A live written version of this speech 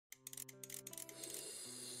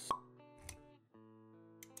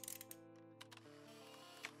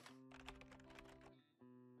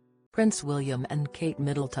Prince William and Kate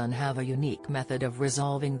Middleton have a unique method of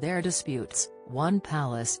resolving their disputes, one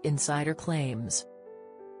palace insider claims.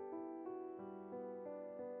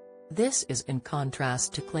 This is in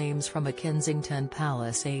contrast to claims from a Kensington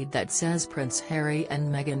Palace aide that says Prince Harry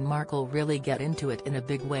and Meghan Markle really get into it in a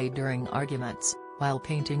big way during arguments, while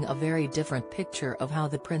painting a very different picture of how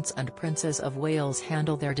the Prince and Princess of Wales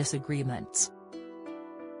handle their disagreements.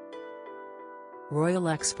 Royal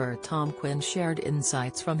expert Tom Quinn shared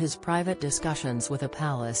insights from his private discussions with a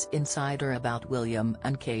palace insider about William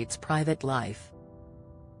and Kate's private life.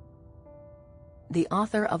 The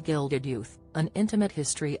author of Gilded Youth, An Intimate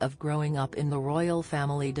History of Growing Up in the Royal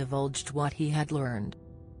Family, divulged what he had learned.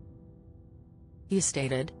 He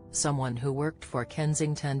stated, "Someone who worked for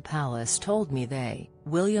Kensington Palace told me they,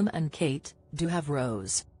 William and Kate, do have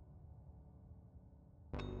rows.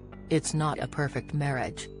 It's not a perfect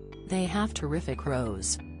marriage. They have terrific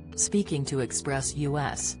rows." Speaking to Express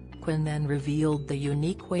US, Quinn then revealed the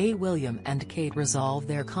unique way William and Kate resolve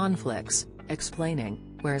their conflicts, explaining,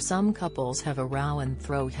 "Where some couples have a row and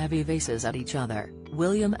throw heavy vases at each other,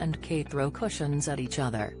 William and Kate throw cushions at each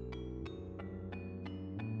other.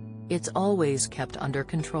 It's always kept under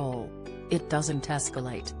control. It doesn't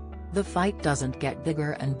escalate. The fight doesn't get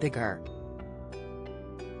bigger and bigger."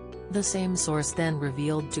 The same source then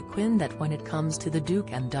revealed to Quinn that when it comes to the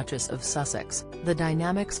Duke and Duchess of Sussex, the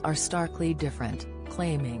dynamics are starkly different,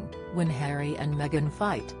 claiming, "When Harry and Meghan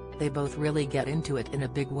fight, they both really get into it in a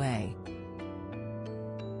big way."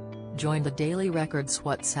 Join the Daily Records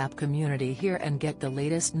WhatsApp community here and get the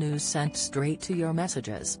latest news sent straight to your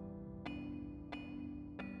messages.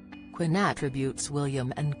 Quinn attributes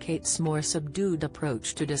William and Kate's more subdued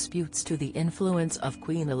approach to disputes to the influence of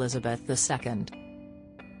Queen Elizabeth II.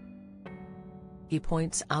 He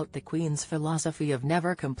points out the Queen's philosophy of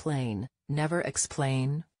never complain, never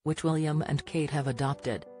explain, which William and Kate have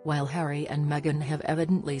adopted, while Harry and Meghan have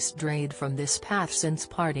evidently strayed from this path since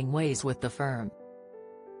parting ways with the firm.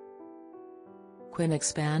 Quinn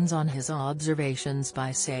expands on his observations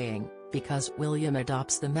by saying, "Because William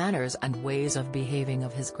adopts the manners and ways of behaving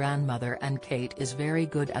of his grandmother and Kate is very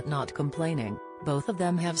good at not complaining, both of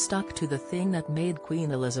them have stuck to the thing that made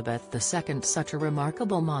Queen Elizabeth II such a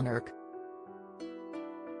remarkable monarch."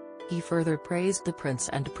 He further praised the Prince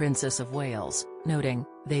and Princess of Wales, noting,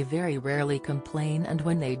 "They very rarely complain, and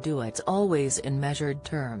when they do it's always in measured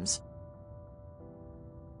terms."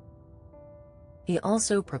 He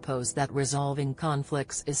also proposed that resolving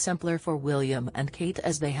conflicts is simpler for William and Kate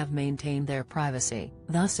as they have maintained their privacy,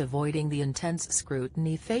 thus avoiding the intense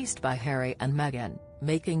scrutiny faced by Harry and Meghan,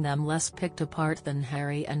 making them less picked apart than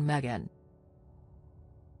Harry and Meghan.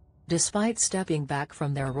 Despite stepping back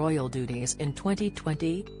from their royal duties in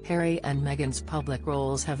 2020, Harry and Meghan's public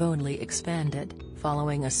roles have only expanded,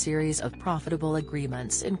 following a series of profitable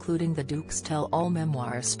agreements including the Duke's tell-all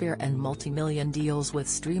memoir Sphere and multi-million deals with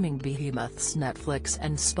streaming behemoths Netflix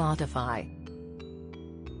and Spotify.